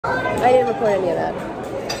I didn't record any of that.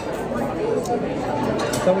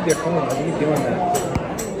 What's up with your phone? Why are you doing that?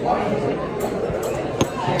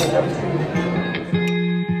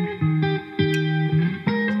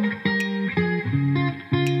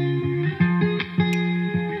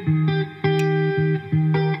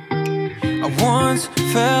 I once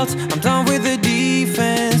felt I'm done with the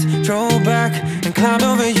defense. Drove back and climbed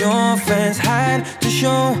over your fence. Had to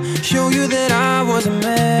show you that I was a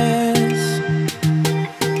mess.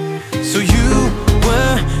 So you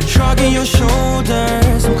were shrugging your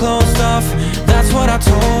shoulders. I'm closed off, that's what I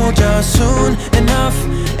told you. Soon enough,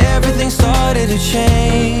 everything started to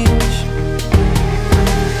change.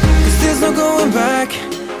 Cause there's no going back,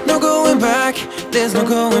 no going back. There's no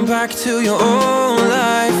going back to your old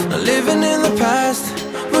life. Not living in the past,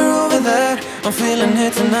 we're over that. I'm feeling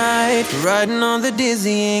it tonight, riding on the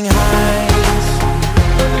dizzying highs.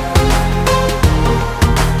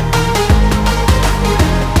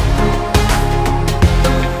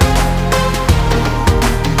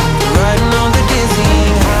 Riding on the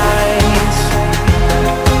dizzying highs.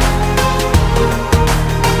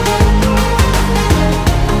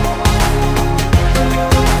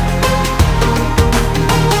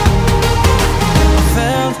 I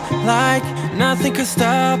felt like nothing could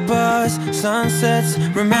stop us. Sunsets,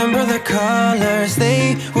 remember the colors.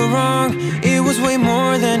 They were wrong, it was way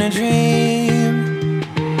more than a dream.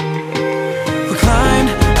 We climbed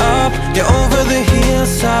up, yeah, over the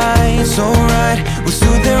hillside. So right, we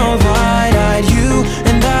stood there all wide-eyed. You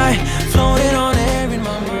and I floated on air in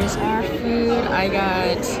my mind. Here's our food. I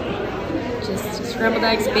got just scrambled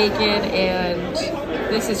eggs, bacon, and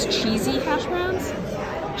this is cheesy hash browns.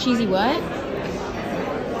 Cheesy what?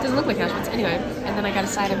 Doesn't look like hash browns. Anyway, and then I got a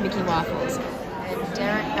side of Mickey waffles. And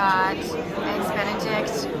Derek got eggs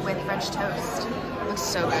Benedict with French toast. Looks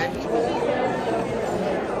so good.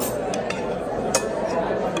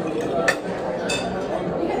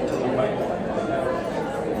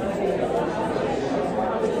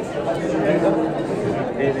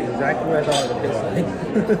 It's exactly what I thought it would taste like.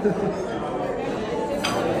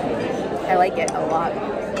 I like it a lot.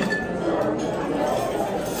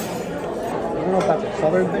 I don't know if that's a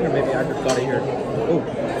southern thing or maybe I just got it here. Oh.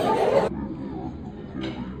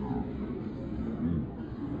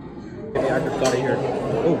 Maybe I just got it here.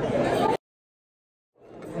 Oh.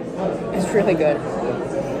 It's really good.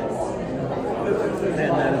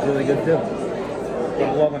 Man, that is really good too. I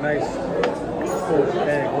love a nice full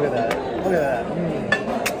egg. Look at that. Look at that.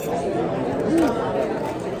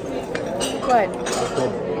 What? That's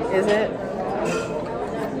good. Is it?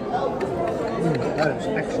 That is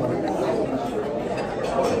excellent.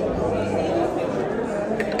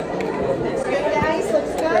 Guys,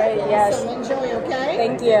 looks good. Great, yes. So enjoy, okay?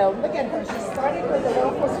 Thank you. Look at her. She started with the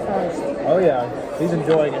waffles first. Oh yeah, he's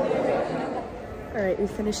enjoying it. Alright, we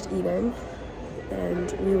finished eating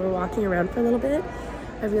and we were walking around for a little bit.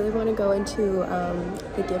 I really want to go into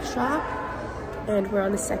the gift shop and we're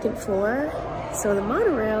on the second floor. So the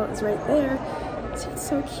monorail is right there. So it's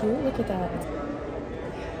so cute. Look at that.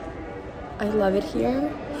 I love it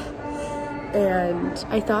here. And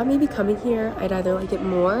I thought maybe coming here, I'd either like it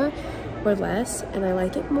more or less, and I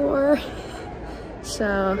like it more.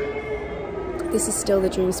 So this is still the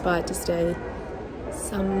dream spot to stay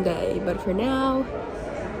someday. But for now,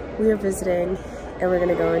 we are visiting and we're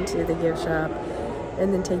gonna go into the gift shop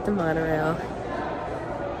and then take the monorail.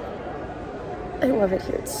 I love it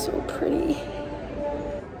here, it's so pretty.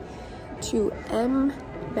 To M.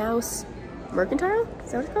 Mouse Mercantile?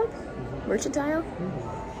 Is that what it's called? Mercantile?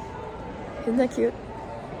 Isn't that cute?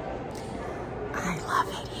 I love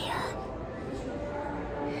it here.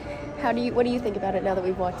 What do you think about it now that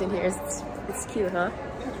we've walked in here? It's cute, huh?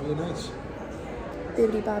 It's really nice.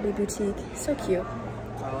 Bibbidi Bobbidi Boutique, so cute.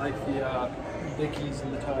 I like the Dickies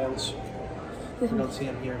and the tiles. I don't see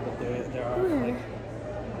them here, but there are. Like,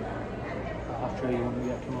 I'll show you when we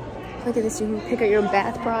get to them. Look at this, you can pick out your own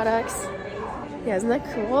bath products. Yeah, isn't that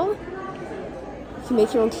cool? You can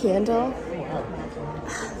make your own candle. Oh, wow.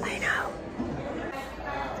 I know.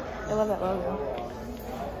 I love that logo.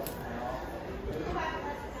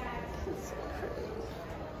 It's so pretty.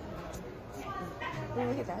 Oh,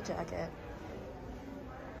 look at that jacket.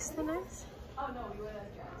 Isn't that nice? Oh no, you wear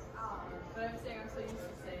that dress. But I'm saying I'm so used to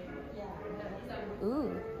saying, yeah.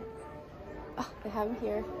 Ooh. Oh, they have them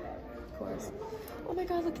here. Of course. Oh my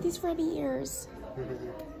god, look at these Remy ears.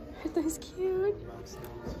 Aren't those cute?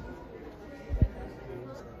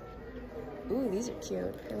 Ooh, these are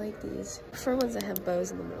cute. I like these. I prefer ones that have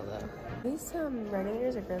bows in the middle though. These Remy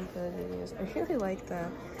ears are grandfather ears. I really like the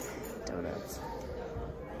donuts.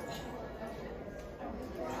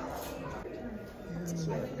 That's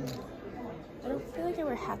cute. I don't feel like I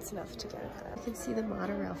wear hats enough to get it though. You can see the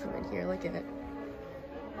monorail from in here. Look at it.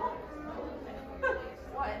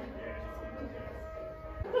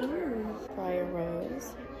 Briar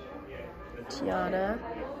Rose, Tiana,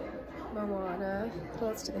 Moana. What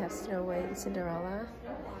else do they have? Snow White and Cinderella.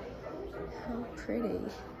 How pretty.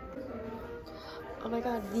 Oh my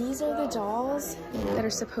god, these are the dolls that are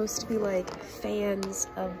supposed to be like fans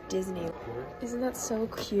of Disney. Isn't that so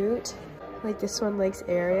cute? Like this one likes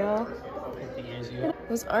Ariel.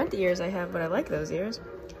 Those aren't the ears I have, but I like those ears.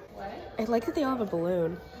 I like that they all have a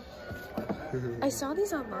balloon. I saw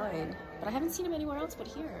these online, but I haven't seen them anywhere else but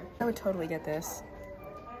here. I would totally get this.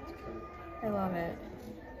 I love it.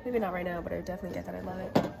 Maybe not right now, but I would definitely get that. I love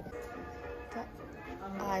it. That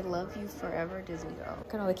I love you forever, Disney girl.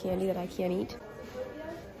 Look at all the candy that I can't eat.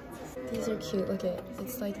 These are cute. Look at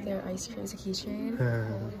it's like their ice cream is a keychain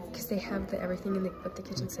because they have the everything in the but the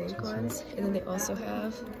kitchen sink ones, and then they also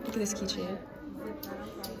have look at this keychain.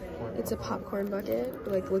 It's a popcorn bucket.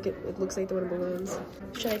 Like look at it looks like the one in balloons.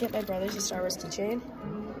 Should I get my brothers a Star Wars keychain?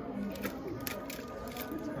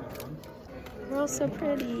 They're all so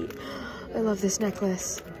pretty. I love this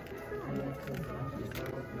necklace.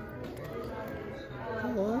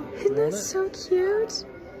 Isn't that so cute?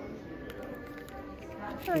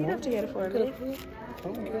 Oh, you have to get it for me.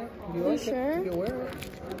 Okay. Are you sure? You can wear it.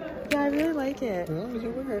 Yeah, I really like it. As long as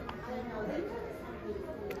you wear it.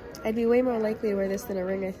 I'd be way more likely to wear this than a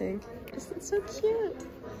ring, I think. Isn't it so cute?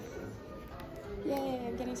 Yay,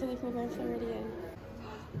 I'm getting something from Grand Floridian.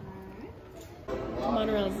 The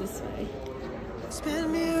monorail's this way.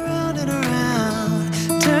 Spin me around and around,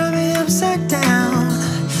 turn me upside down.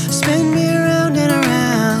 Spin me around and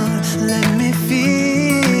around, let me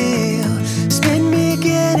feel. Spin me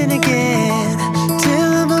again and again,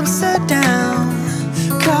 till I'm upside down.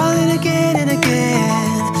 Calling again and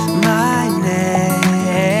again, my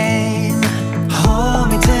name. Hold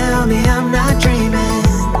me, tell me I'm not dreaming.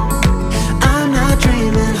 I'm not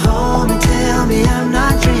dreaming. Hold me, tell me I'm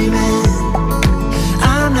not dreaming.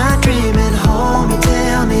 I'm not dreaming. Hold me,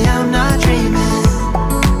 tell me I'm not dreaming.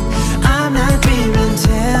 I'm not dreaming.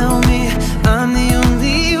 Tell me I'm the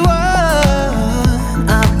only one.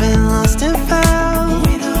 I've been lost and found.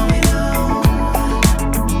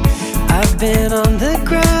 I've been on the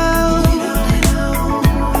ground.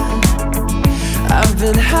 I've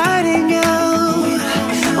been hiding out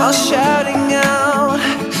while shouting out.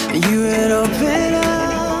 You would open up.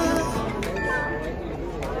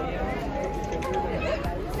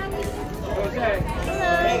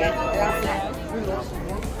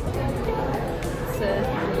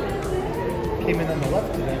 Came in on the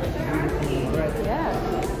left today. Yeah.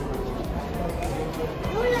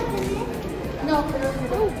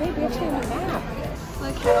 Oh, baby, I'm taking a map.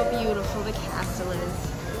 Look how beautiful the castle is.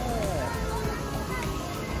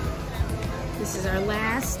 This is our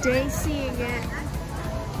last day seeing it.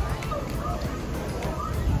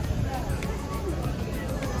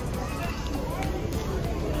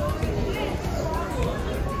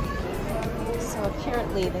 So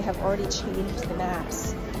apparently they have already changed the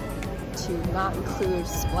maps to not include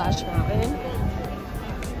Splash Mountain.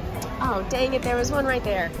 Oh, dang it, there was one right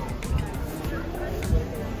there.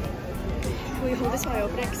 Can we hold this while I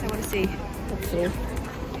open it? Because I want to see. Let's see.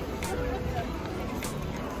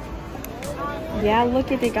 Yeah,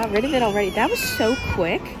 look at they got rid of it already. That was so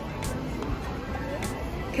quick.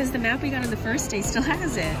 Because the map we got on the first day still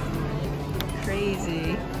has it.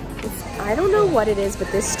 Crazy. I don't know what it is,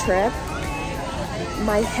 but this trip,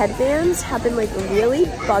 my headbands have been like really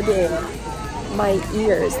bugging my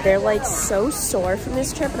ears. They're like so sore from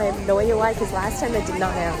this trip, and I have no idea why, because last time I did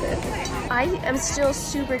not have it. I am still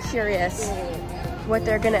super curious what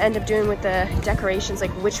they're gonna end up doing with the decorations,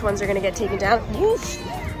 like which ones are gonna get taken down. Woof.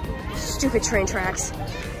 Stupid train tracks.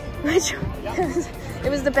 Which it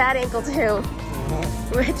was the bad ankle too.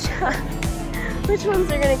 Which ones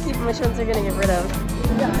they're gonna keep and which ones they're gonna get rid of.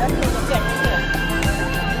 Yeah, that's what I'm saying.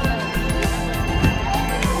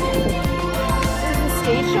 Is the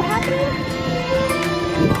stage show happening?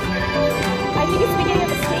 I think it's the beginning of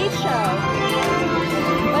the stage show.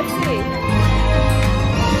 Let's see.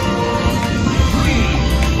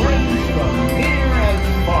 Friends from near and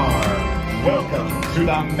far, welcome to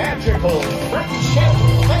the magical Friendship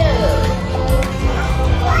Fair.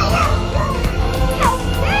 How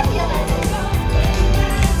fabulous!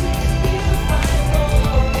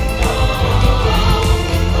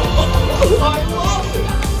 I love it!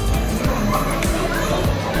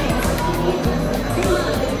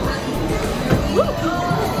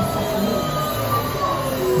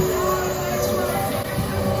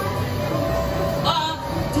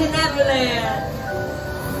 To Neverland.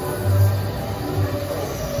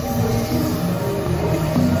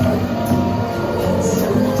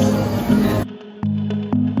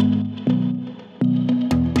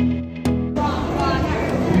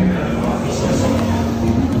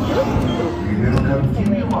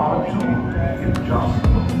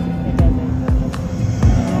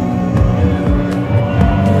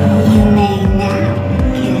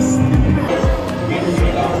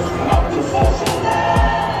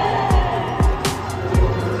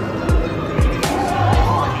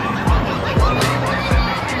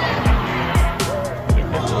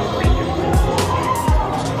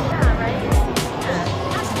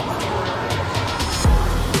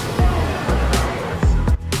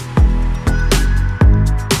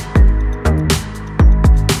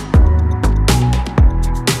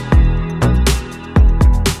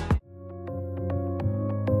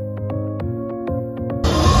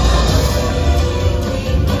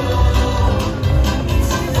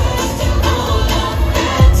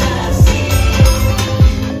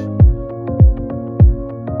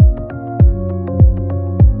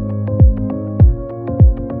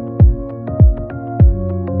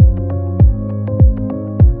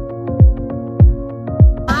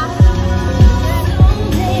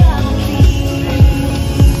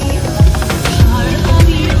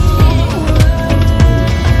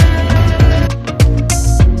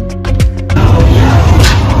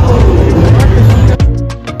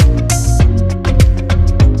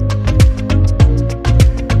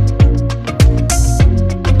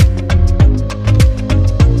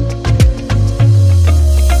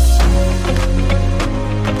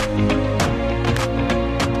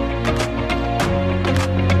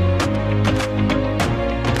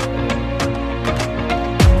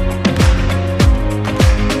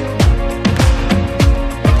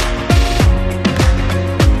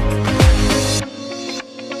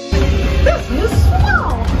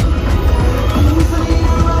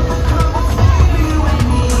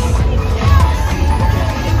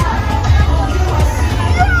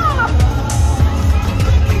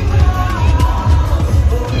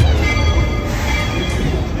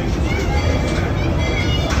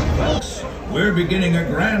 we're beginning a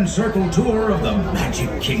grand circle tour of the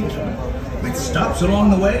Magic Kingdom, with stops along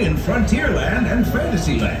the way in Frontierland and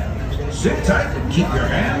Fantasyland. Sit tight and keep your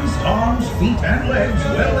hands, arms, feet, and legs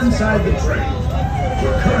well inside the train.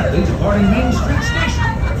 We're currently departing Main Street Station.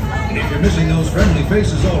 And if you're missing those friendly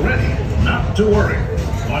faces already, not to worry.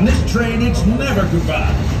 On this train, it's never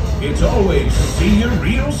goodbye. It's always see you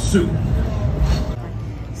real soon.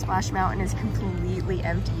 Splash Mountain is completely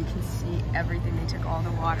empty. You can see everything. They took all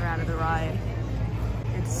the water out of the ride.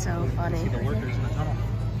 It's so funny. See the workers in the tunnel.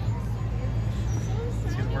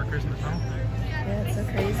 See the workers in the tunnel? Yeah, it's so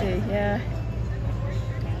crazy. Yeah.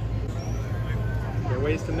 They're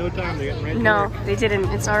wasting no time. They're getting ready to No, work. they didn't.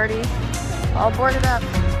 It's already all boarded up.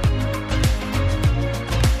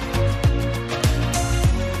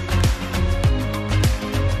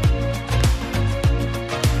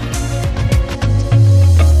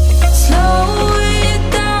 Slow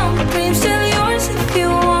it down, dreams still yours if you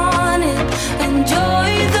want it.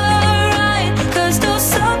 Enjoy the ride, 'cause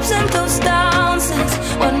those ups and those downs is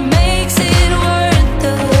what makes it worth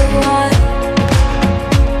the while.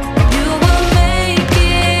 You will make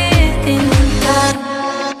it in time.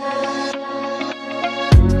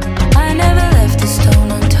 I never left a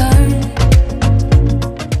stone unturned.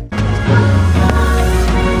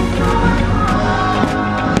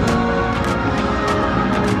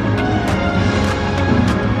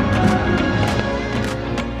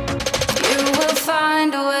 You will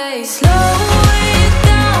find a way. Slow it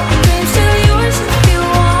down, dreams still yours if you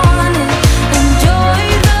want it. Enjoy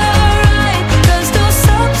the ride, 'cause those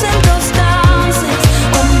ups and those downs is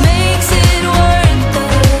what makes it worth the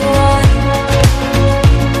while.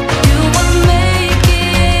 You will make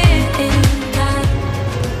it in time.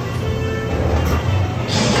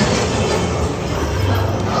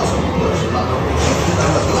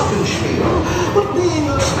 But being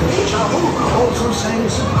a screech, I also sang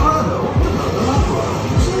soprano.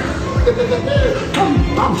 Come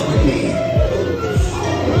bounce with me.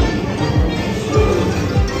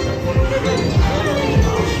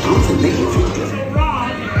 Don't believe you give it.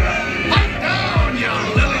 Pipe down, you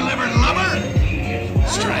lily-livered lover!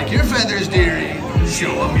 Strike your feathers, dearie.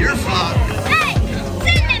 Show 'em your flock. Hey,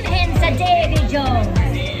 send them hens to Davy Jones.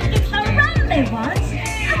 It's a run they want.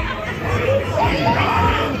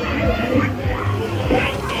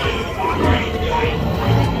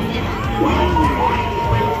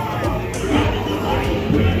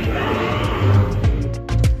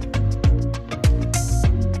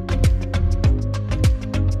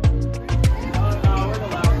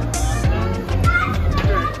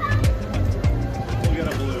 We'll get a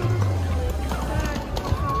balloon.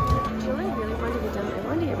 You know what I really wanted to get done? I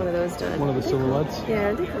wanted to get one of those done. One of the silhouettes. Yeah,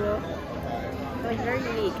 aren't they cool? They're like very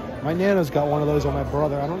unique. My Nana's got one of those on my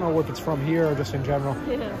brother. I don't know if it's from here or just in general.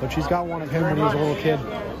 Yeah. But she's got one of him when he was a little kid.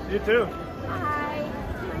 You too. Hi.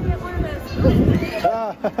 Can I get one of those?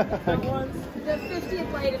 The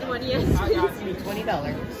 50th lighted one, yes.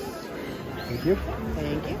 $20. Thank you.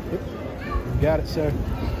 Thank you. You got it, sir.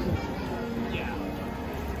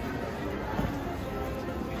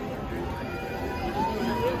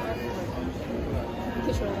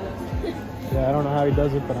 Yeah, I don't know how he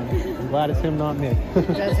does it, but I'm glad it's him, not me.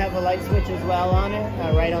 It does have a light switch as well on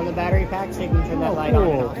it, right on the battery pack, so you can turn that light on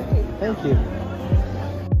and off. Thank you.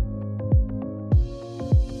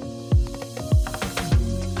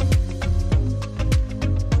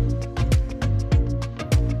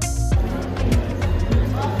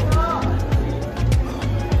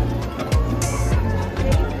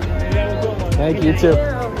 Thank you, too.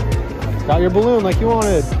 Got your balloon like you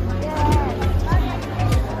wanted.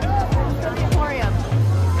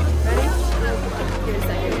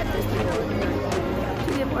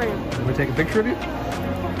 Can we take a picture of you? I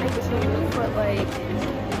just but like,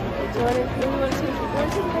 do you want to take a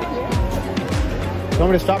picture? You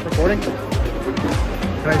want me to stop recording? Can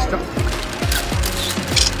I stop?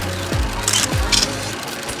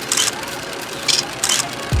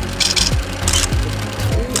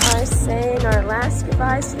 We are saying our last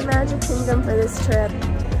goodbyes to the Magic Kingdom for this trip.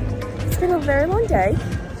 It's been a very long day.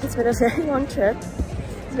 It's been a very long trip.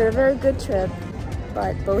 It's been a very good trip,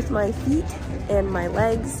 but both my feet and my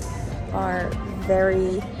legs are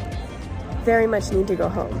very much need to go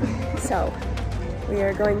home. So we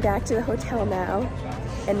are going back to the hotel now,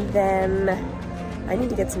 and then I need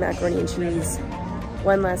to get some macaroni and cheese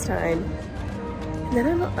one last time. And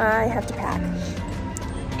then I have to pack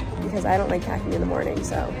because I don't like packing in the morning,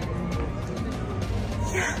 so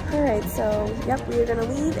yeah. All right, so yep, we are gonna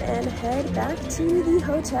leave and head back to the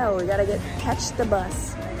hotel. We gotta catch the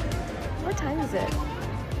bus. What time is it?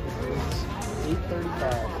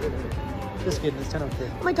 8:35. Just kidding, it's 10:03.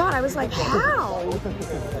 Oh my god, I was like, how?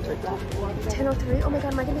 10:03? Oh my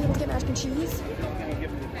god, am I gonna be able to get mashed and cheese?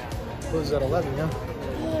 Closes at 11, yeah?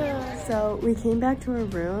 Yeah. So we came back to our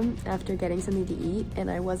room after getting something to eat, and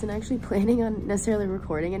I wasn't actually planning on necessarily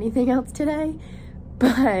recording anything else today,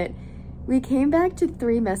 but we came back to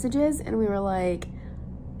 3 messages and we were like,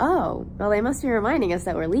 oh, well, they must be reminding us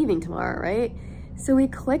that we're leaving tomorrow, right? So we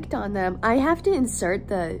clicked on them. I have to insert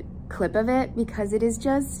the clip of it because it is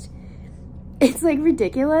just, it's like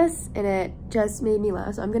ridiculous, and it just made me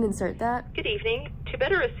laugh, so I'm gonna insert that. Good evening. To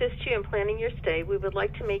better assist you in planning your stay, we would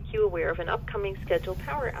like to make you aware of an upcoming scheduled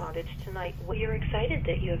power outage tonight. We are excited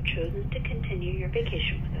that you have chosen to continue your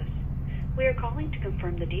vacation with us. We are calling to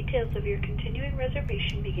confirm the details of your continuing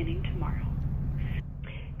reservation beginning tomorrow.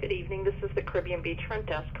 Good evening. This is the Caribbean Beach Front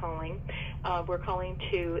Desk calling. We're calling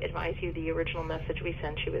to advise you the original message we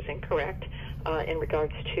sent you is incorrect in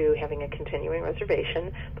regards to having a continuing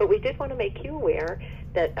reservation, but we did want to make you aware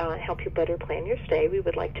that help you better plan your stay. We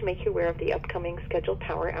would like to make you aware of the upcoming scheduled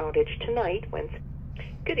power outage tonight, Wednesday.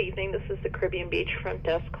 Good evening. This is the Caribbean Beach Front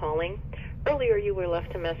Desk calling. Earlier you were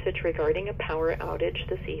left a message regarding a power outage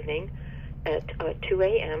this evening at 2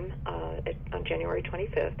 a.m. On January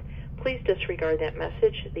 25th. Please disregard that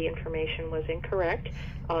message. The information was incorrect.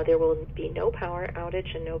 There will be no power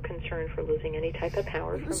outage and no concern for losing any type of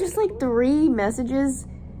power. It was just like 3 messages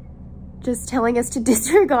just telling us to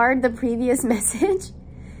disregard the previous message.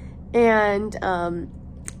 And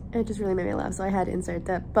it just really made me laugh, so I had to insert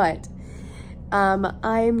that. But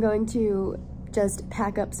I'm going to just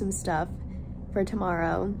pack up some stuff for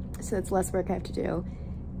tomorrow, so it's less work I have to do.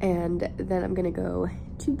 And then I'm gonna go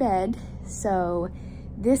to bed. So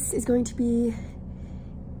this is going to be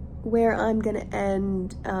where I'm gonna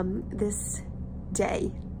end this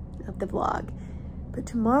day of the vlog. But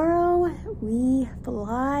tomorrow we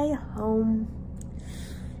fly home.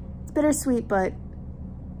 It's bittersweet, but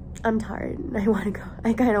I'm tired and I wanna go.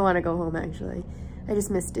 I kinda wanna go home actually. I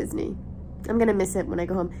just miss Disney. I'm gonna miss it when I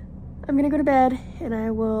go home. I'm gonna go to bed and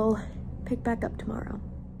I will pick back up tomorrow.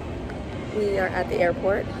 We are at the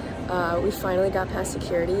airport. We finally got past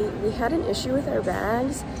security. We had an issue with our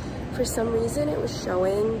bags. For some reason, it was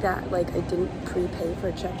showing that like I didn't prepay for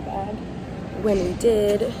a checked bag when we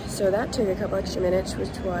did. So that took a couple extra minutes,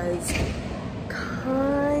 which was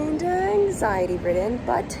kind of anxiety ridden,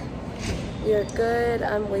 but we are good.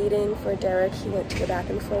 I'm waiting for Derek. He went to the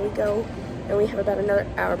bathroom before we go, and we have about another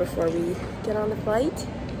hour before we get on the flight.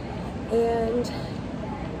 And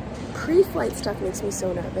pre-flight stuff makes me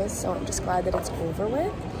so nervous, so I'm just glad that it's over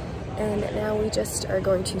with. And now we just are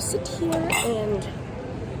going to sit here and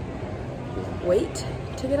wait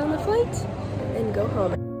to get on the flight and go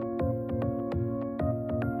home.